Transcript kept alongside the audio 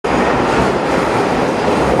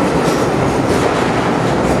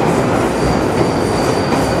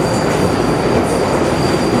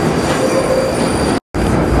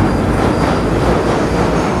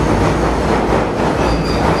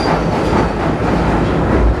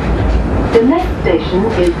The next station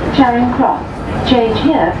is Charing Cross. Change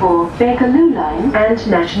here for Bakerloo Line and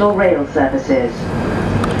National Rail services.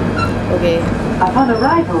 Okay. Upon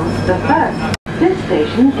arrival, the first. This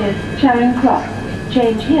station is Charing Cross.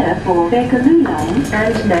 Change here for Bakerloo Line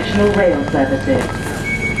and National Rail services.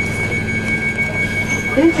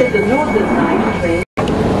 This is the Northern Line train.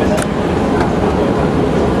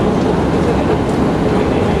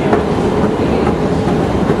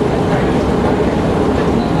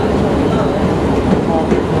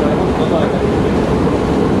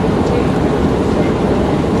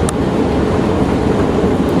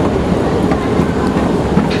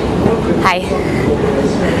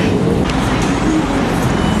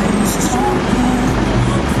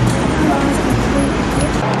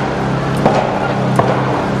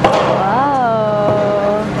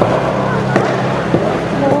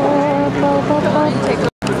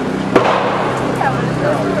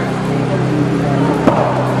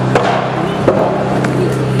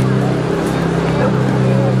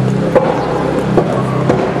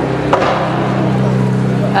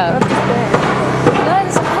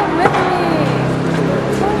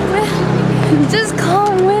 Just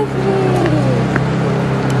come with me.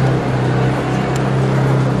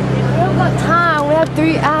 We don't got time. We have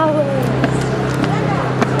 3 hours.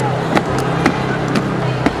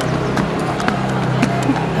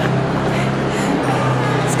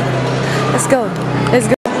 Let's go. Let's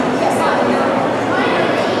go.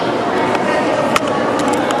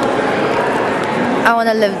 I want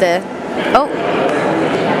to live there. Oh.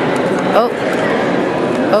 Oh.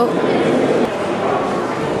 Oh.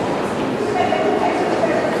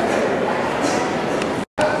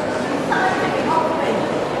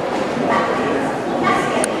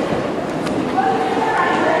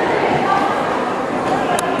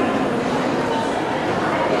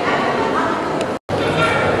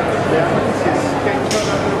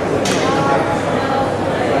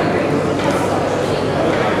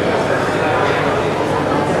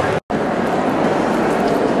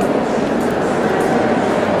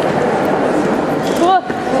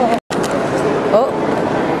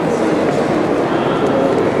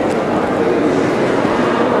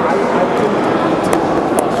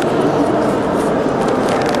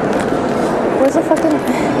 Where's the fucking...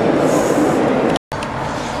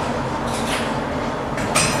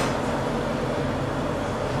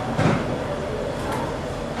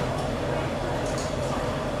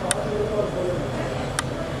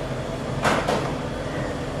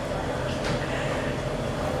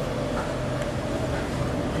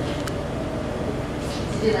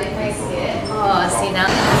 Do you like my skit? Oh, see now.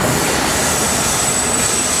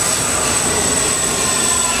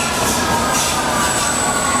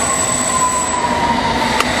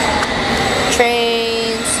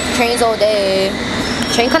 Trains all day.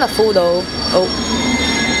 Train kind of full though. Oh.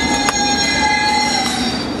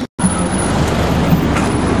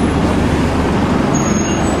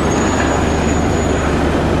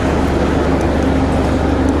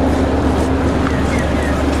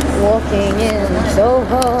 Walking in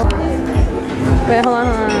Soho. Wait, hold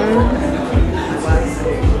on.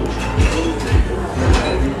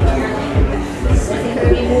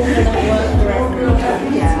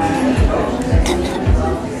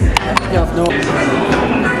 No.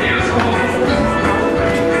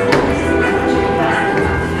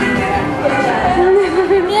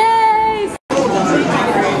 Yes!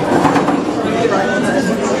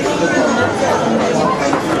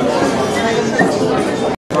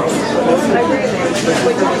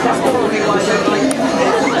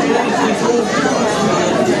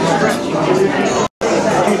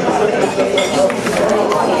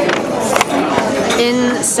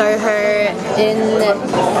 In Soho, in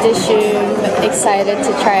Dishoom, excited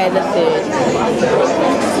to try the food.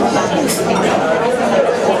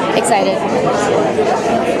 Excited.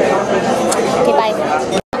 Okay, bye.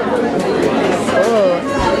 Oh,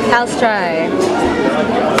 house try.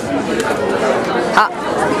 Ah.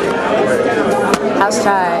 House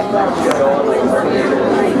try.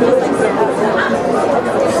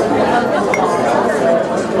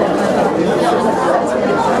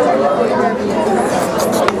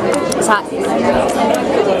 It's hot.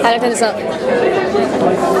 How do I turn this up?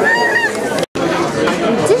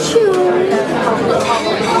 Tissue.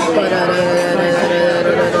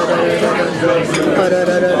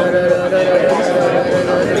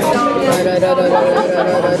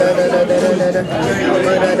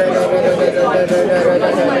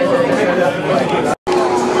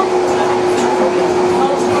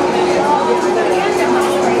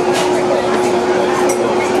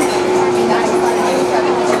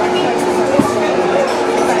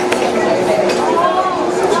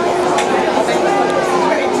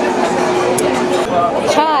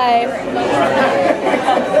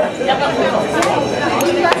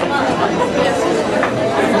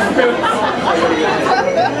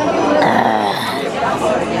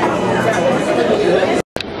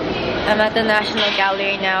 I'm at the National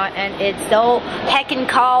Gallery now, and it's so heckin'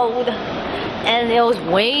 cold, and it was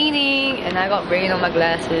raining, and I got rain on my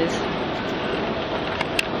glasses.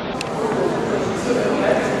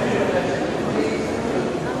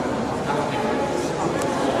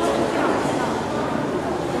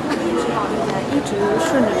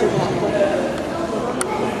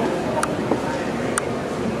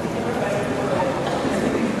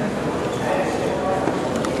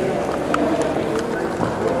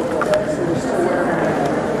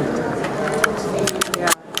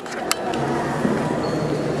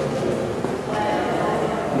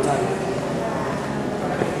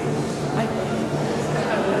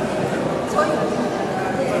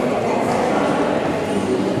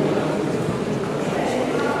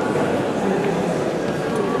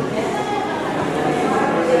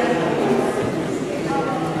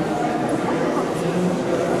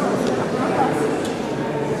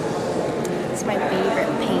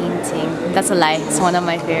 That's a lie. It's one of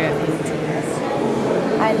my favorite paintings.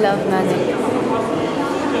 I love Manet.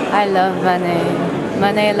 I love Manet.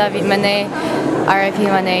 Manet, I love you. Manet, R.I.P.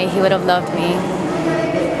 Manet. He would have loved me.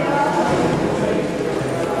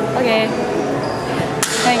 Okay.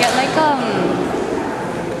 Can I get like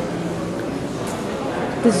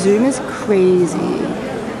the zoom is crazy.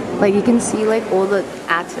 Like you can see like all the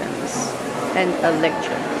atoms and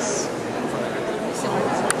electrons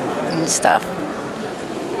and stuff.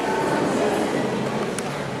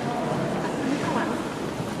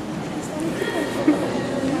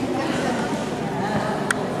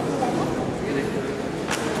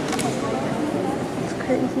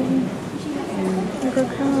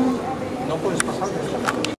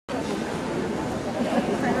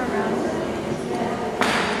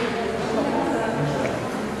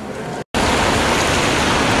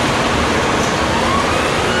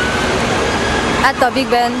 At the Big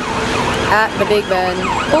Ben. At the Big Ben.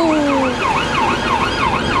 Ooh.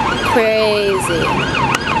 Crazy.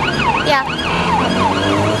 Yeah.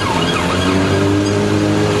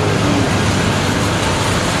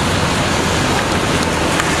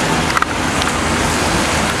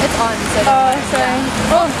 It's on. So oh, sorry.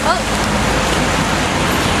 Yeah. Oh.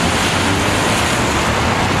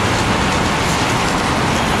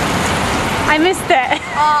 I missed it.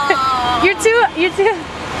 Oh. You're too.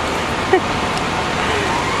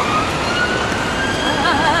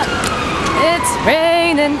 It's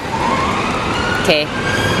raining. Okay.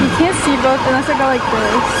 You can't see both unless I go like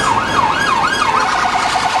this.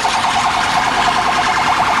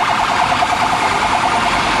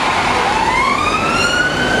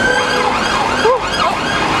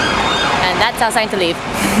 And that's our sign to leave.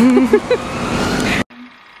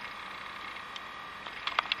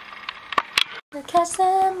 Because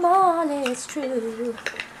them all is true.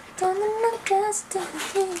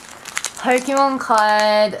 Pokemon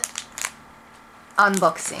card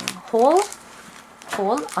unboxing haul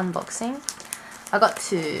unboxing. I got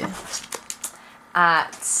two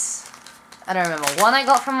at, I don't remember, one I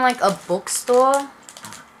got from like a bookstore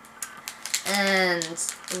and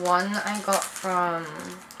one I got from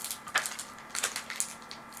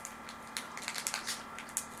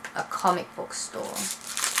a comic book store,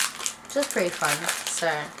 which is pretty fun.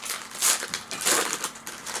 So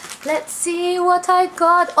let's see what I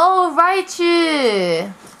got. Oh,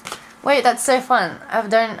 Raichu! Wait, that's so fun. I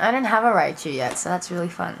don't have a Raichu yet, so that's really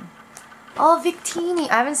fun. Oh, Victini!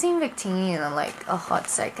 I haven't seen Victini in like a hot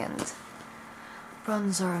second.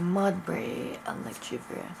 Bronzor, Mudbray,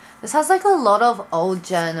 Electrivir. This has like a lot of old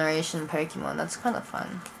generation Pokemon. That's kind of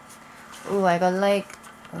fun. Ooh, I got like,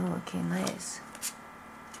 oh, okay, nice.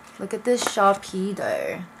 Look at this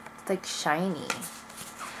Sharpedo. It's like shiny.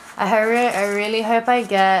 I really hope I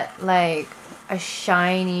get like a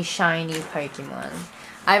shiny Pokemon.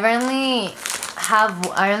 I only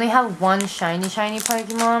have one shiny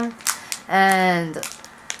Pokemon, and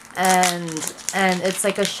it's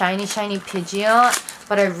like a shiny Pidgeot,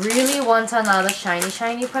 but I really want another shiny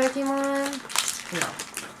Pokemon. No,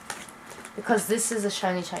 because this is a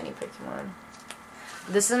shiny Pokemon.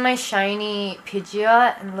 This is my shiny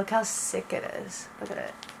Pidgeot, and look how sick it is. Look at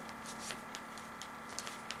it.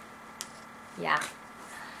 Yeah.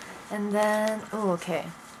 And then, oh,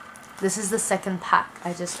 okay. This is the second pack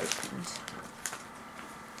I just opened.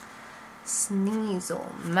 Sneasel,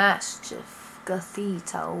 Mastiff,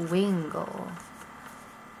 Gothita, Wingull,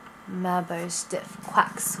 Mabostiff,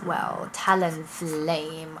 Quaxwell,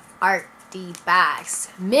 Talonflame, Arctibax,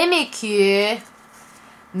 Mimikyu.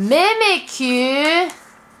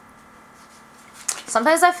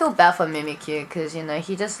 Sometimes I feel bad for Mimikyu because, you know,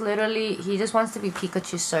 he just wants to be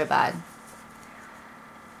Pikachu so bad.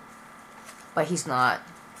 But he's not.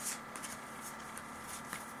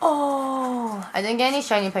 Oh, I didn't get any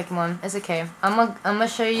shiny Pokemon. It's okay. I'm gonna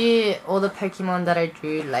show you all the Pokemon that I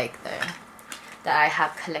do like though, that I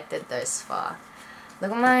have collected thus far.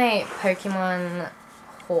 Look at my Pokemon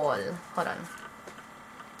haul. Hold on.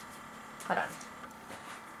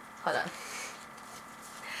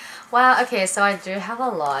 Wow, okay, so I do have a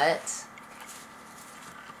lot.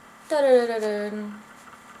 Da-da-da-da-da.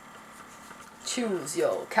 Choose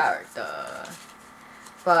your character.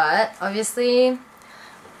 But obviously,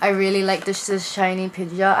 I really like this shiny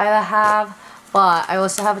Pidgeot I have. But I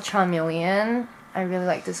also have a Charmeleon. I really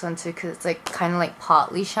like this one too because it's like kind of like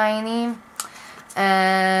partly shiny.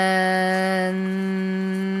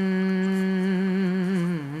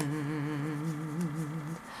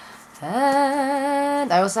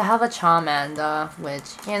 And I also have a Charmander,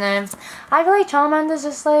 which, you know, I feel like Charmander is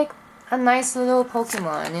just like a nice little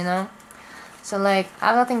Pokemon, you know? So like, I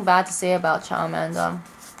have nothing bad to say about Charmander.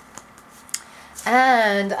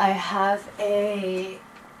 And I have a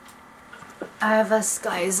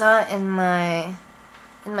Skyza in my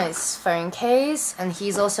phone case, and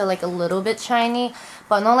he's also like a little bit shiny,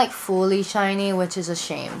 but not like fully shiny, which is a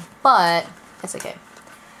shame, but it's okay.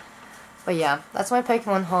 But yeah, that's my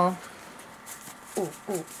Pokemon haul.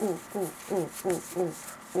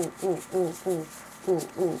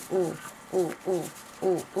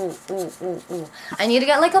 I need to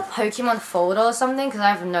get like a Pokemon folder or something because I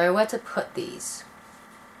have nowhere to put these.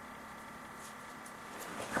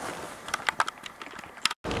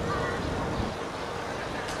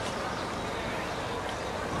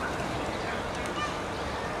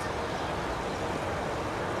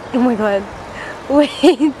 Oh my god. Wait,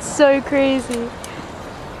 it's so crazy.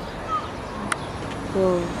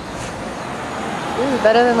 Whoa. Ooh,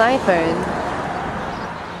 better than iPhone.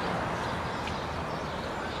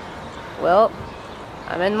 Well,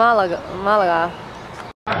 I'm in Malaga.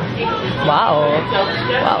 Wow.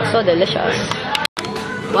 Wow, so delicious.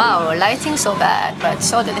 Wow, lighting so bad, but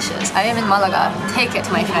so delicious. I am in Malaga. Take it,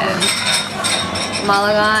 my friend.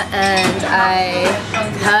 Malaga, and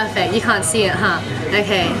perfect. You can't see it, huh?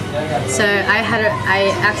 Okay. So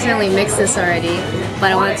I accidentally mixed this already,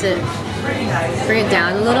 but I wanted to bring it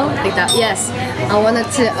down a little, like that. Yes, I wanted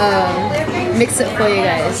to mix it for you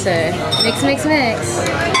guys. So mix.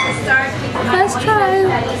 First try.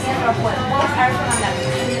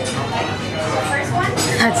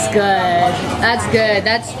 That's good.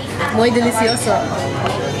 That's muy delicioso.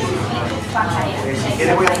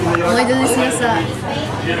 Muy deliciosa.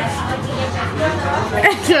 I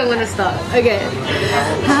don't want to stop. Okay.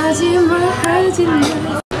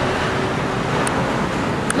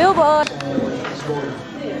 Billboard.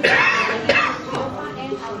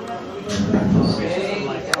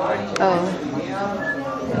 Oh.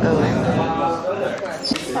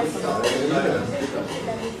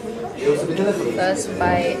 First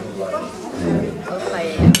bite of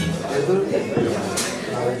paella.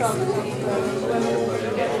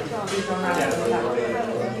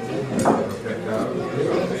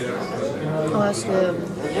 Oh, that's good.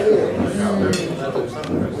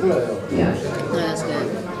 Yeah, no, that's good.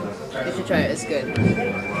 You should try it, it's good.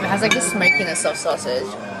 It has like the smokiness of sausage.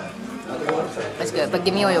 It's good, but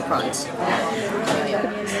give me all your prawns. Give me all your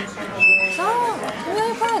prawns. Oh, give me all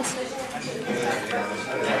your prawns.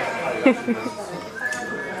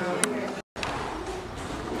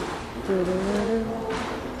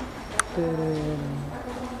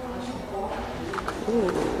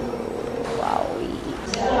 Ooh, wow.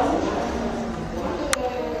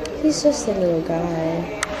 He's just a little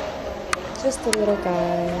guy. Just a little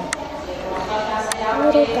guy.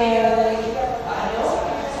 Little guy.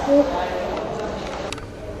 Oop.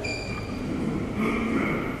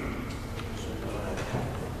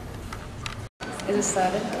 Is it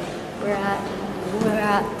started? We're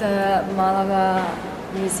at the Malaga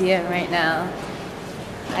Museum right now.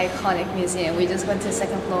 Iconic museum. We just went to the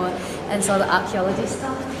second floor and saw the archaeology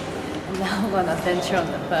stuff, and now we're gonna venture on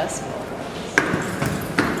the first floor.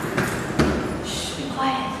 Shh, be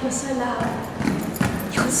quiet, you're so loud.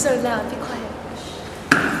 You're so loud, be quiet.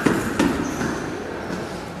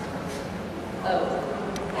 Oh.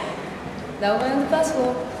 Now we're on the first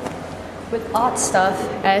floor with art stuff.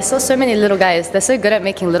 I saw so many little guys. They're so good at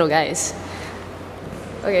making little guys.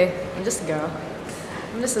 Okay, I'm just a girl.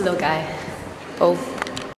 I'm just a little guy. Oh.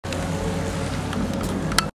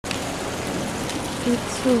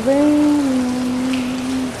 It's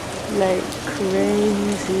raining like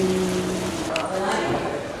crazy.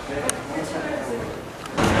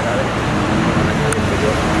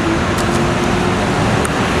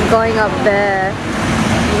 I'm going up there.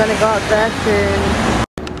 I'm gonna go up there soon.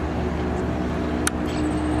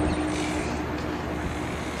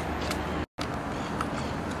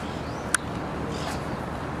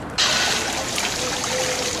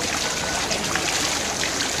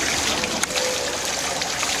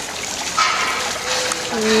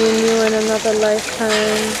 another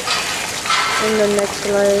lifetime in the next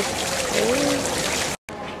life.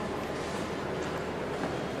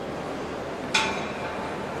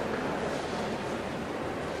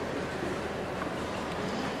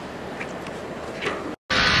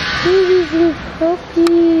 These are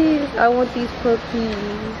puppies. I want these puppies.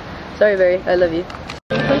 Sorry, Barry. I love you.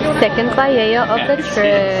 Second paella of the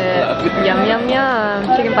trip. Yum yum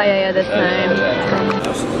yum. Chicken paella this time.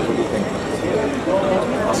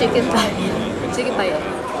 Chicken paella. Chicken paella.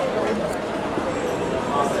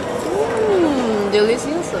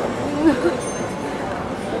 Delicioso.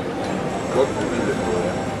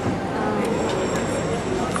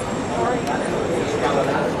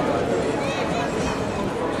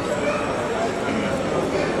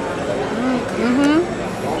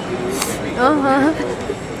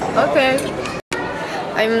 Okay.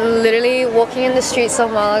 I'm literally walking in the streets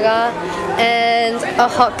of Malaga and a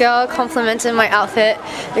hot girl complimented my outfit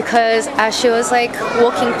because as she was like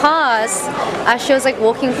walking past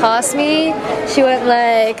me, she went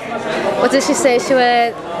like, what did she say? She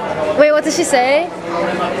went, wait, what did she say?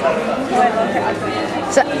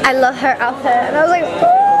 So I love her outfit, and I was like,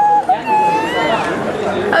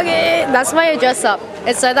 okay, that's my dress up.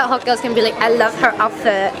 It's so that hot girls can be like, I love her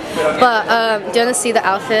outfit. But do you want to see the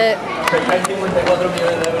outfit?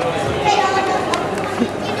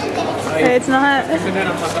 Okay, it's not. She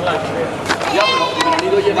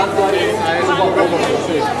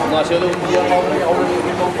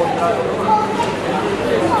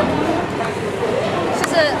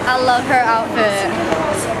said, I love her outfit.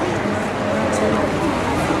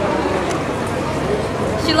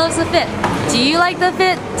 She loves the fit. Do you like the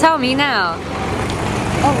fit? Tell me now.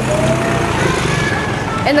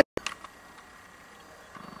 In the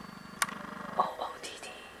OOTD.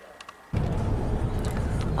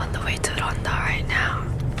 On the way to Ronda right now.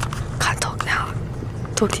 Can't talk now.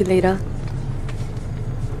 Talk to you later.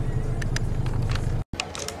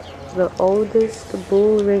 The oldest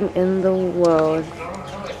bull ring in the world.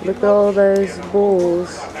 Look at all those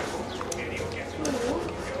bulls.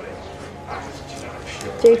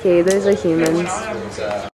 JK, those are humans.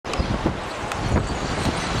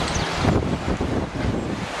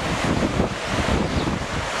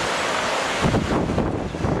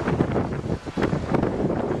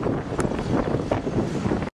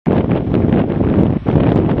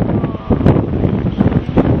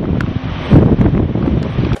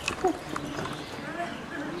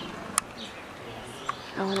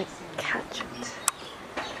 I want to catch it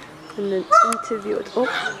and then interview it. Oh.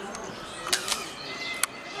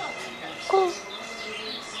 Oh.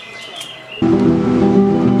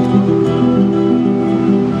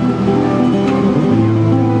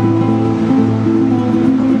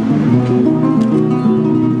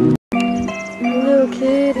 Little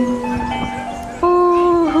kitty.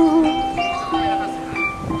 Oh.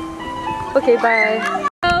 Okay, bye.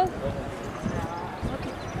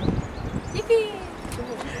 Yippee!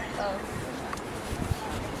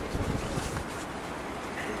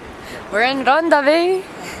 We're in Ronda, babe.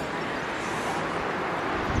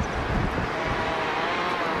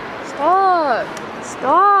 Stop!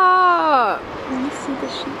 Stop! Let me see the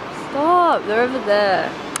sheep. Stop! They're over there.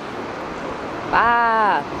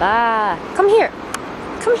 Bah! Bah! Come here!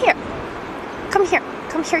 Come here! Come here!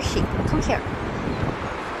 Come here, sheep! Come here!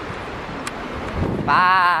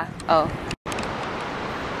 Bah! Oh.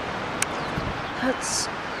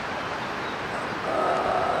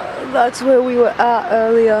 That's where we were at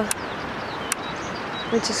earlier,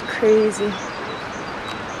 which is crazy.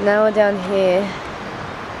 Now we're down here.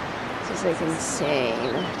 It's just like insane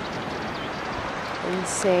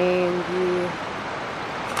view.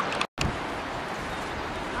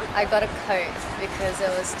 I got a coat because it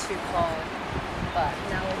was too cold, but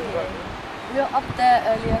now we're here. We were up there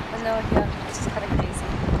earlier, and now we're here, which is kind of crazy.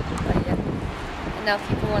 But yeah, and now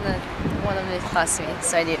people wanna move past me,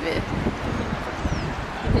 so I didn't move.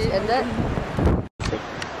 Did you end it?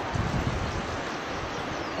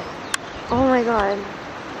 Oh my god.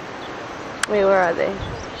 Wait, where are they?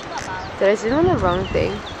 Did I zoom on the wrong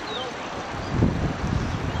thing?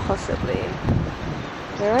 Possibly.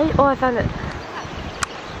 Where are you? Oh, I found it.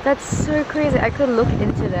 That's so crazy. I could look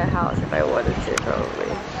into their house if I wanted to,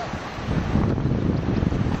 probably.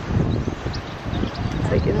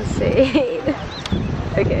 It's like insane.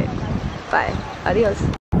 Okay. Bye. Adios.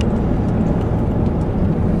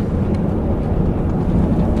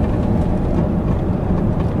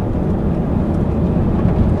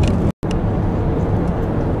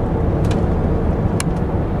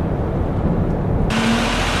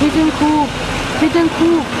 Pigeon coop! Pigeon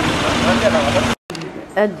coop!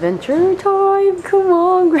 Adventure time! Come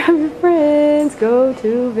on, grab your friends, go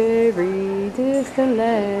to very distant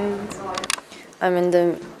lands. I'm in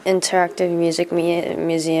the interactive music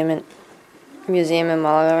museum in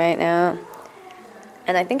Malaga right now,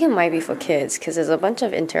 and I think it might be for kids because there's a bunch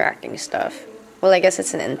of interacting stuff. Well, I guess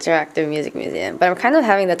it's an interactive music museum, but I'm kind of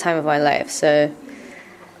having the time of my life, so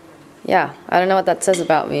yeah, I don't know what that says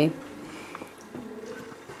about me.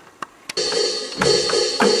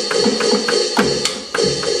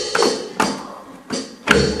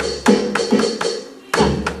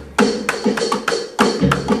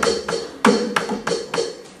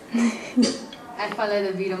 I follow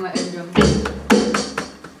the beat of my own drum.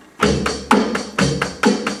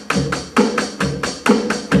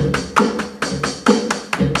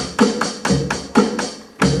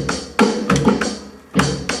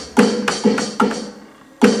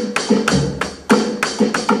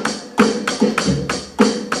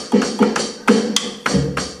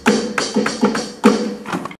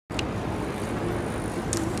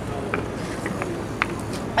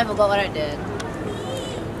 I forgot what I did.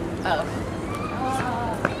 Oh.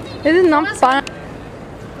 This is not fun.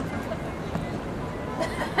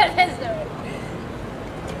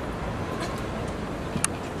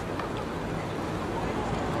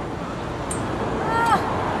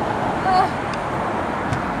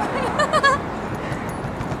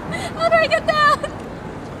 How do I get down?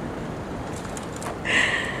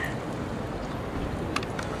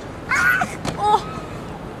 Oh!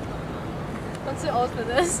 I'm too old for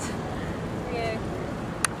this. Okay.